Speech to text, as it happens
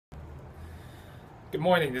Good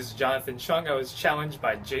morning, this is Jonathan Chung. I was challenged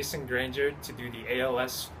by Jason Granger to do the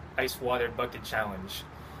ALS Ice Water Bucket Challenge.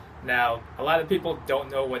 Now, a lot of people don't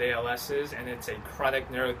know what ALS is, and it's a chronic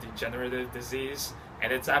neurodegenerative disease,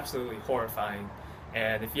 and it's absolutely horrifying.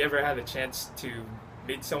 And if you ever have a chance to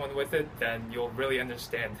meet someone with it, then you'll really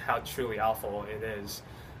understand how truly awful it is.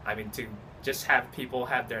 I mean, to just have people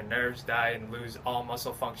have their nerves die and lose all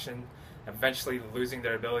muscle function, eventually losing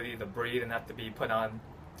their ability to breathe and have to be put on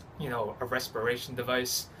a respiration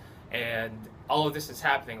device, and all of this is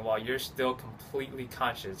happening while you're still completely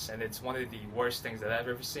conscious, and it's one of the worst things that I've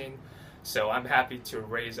ever seen. So I'm happy to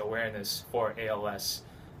raise awareness for ALS.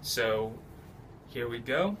 So here we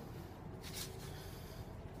go.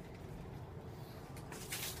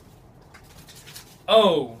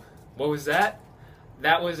 Oh, what was that?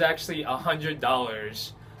 That was actually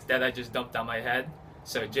 $100 that I just dumped on my head.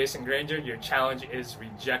 So Jason Granger, your challenge is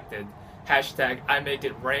rejected. Hashtag I make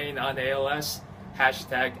it rain on ALS.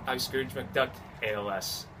 Hashtag I Scrooge McDuck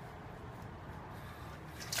ALS.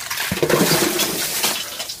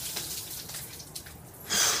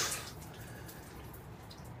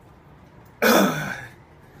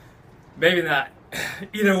 Maybe not.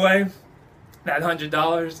 Either way, that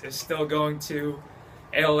 $100 is still going to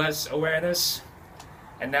ALS awareness.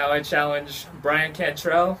 And now I challenge Brian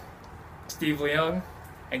Cantrell, Steve Leung,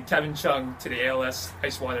 and Kevin Chung to the ALS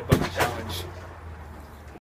Ice Water Bucket Challenge.